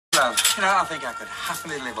love. You know, I think I could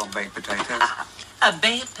happily live on baked potatoes. A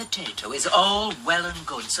baked potato is all well and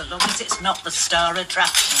good, so long as it's not the star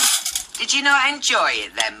attraction. Did you not enjoy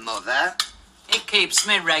it then, Mother? It keeps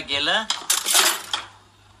me regular.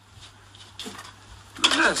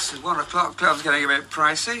 Yes, 1 o'clock club's getting a bit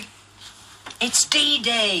pricey. It's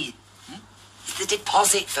D-Day. It's the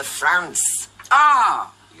deposit for France.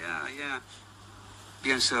 Ah! Yeah.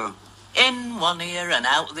 Bien sûr. In one ear and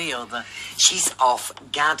out the other. She's off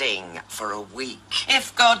gadding for a week.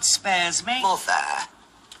 If God spares me. Mother.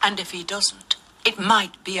 And if he doesn't, it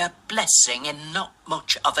might be a blessing in not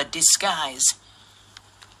much of a disguise.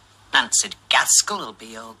 Nancy Gaskell will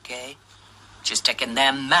be okay. She's taking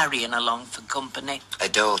their Marion along for company. A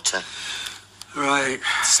daughter. Right.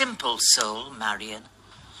 Simple soul, Marion.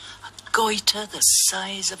 A goiter the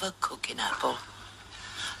size of a cooking apple.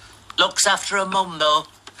 Looks after her mum, though.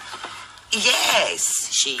 Yes,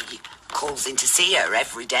 she calls in to see her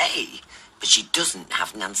every day. But she doesn't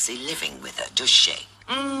have Nancy living with her, does she?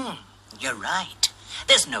 You're right.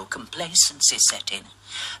 There's no complacency set in.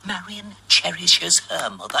 Marion cherishes her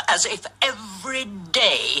mother as if every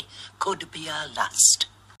day could be her last.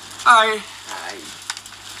 Hi.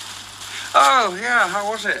 Oh, yeah, how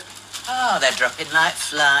was it? Oh, they're dropping like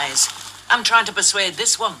flies. I'm trying to persuade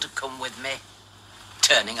this one to come with me.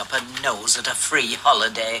 Turning up her nose at a free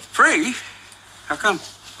holiday. Free? How come?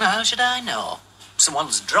 How should I know?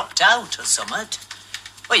 Someone's dropped out or something.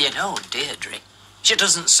 Well, you know, Deirdre. She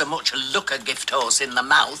doesn't so much look a gift horse in the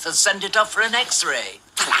mouth as send it off for an X-ray.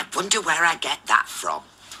 Well, I wonder where I get that from.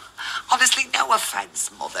 Honestly, no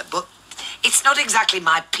offence, Mother, but it's not exactly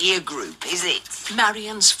my peer group, is it?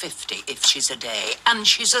 Marion's 50 if she's a day, and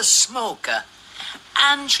she's a smoker.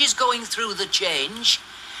 And she's going through the change.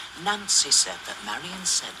 Nancy said that Marion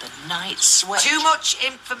said the night sweat... Too much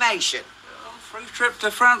information. Oh, free trip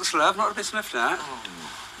to France, love, not to be sniffed at.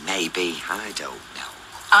 Maybe, I don't know.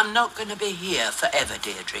 I'm not going to be here forever,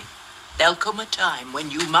 Deirdre. There'll come a time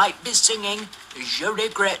when you might be singing Je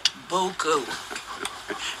regrette beaucoup.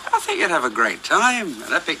 I think you'd have a great time.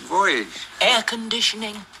 An epic voyage. Air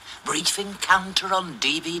conditioning, brief encounter on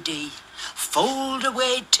DVD,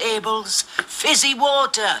 fold-away tables, fizzy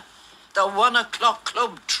water. The 1 o'clock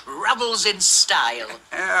club travels in style.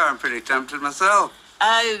 Yeah, I'm pretty tempted myself.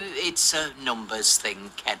 It's a numbers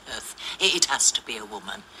thing, Kenneth. It has to be a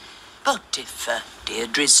woman. But if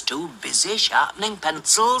Deirdre's too busy sharpening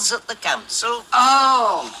pencils at the council...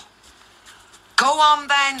 Oh! Go on,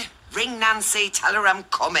 then. Ring Nancy, tell her I'm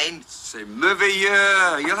coming. C'est mauvais,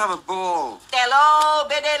 you'll have a ball. They'll all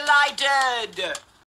be delighted.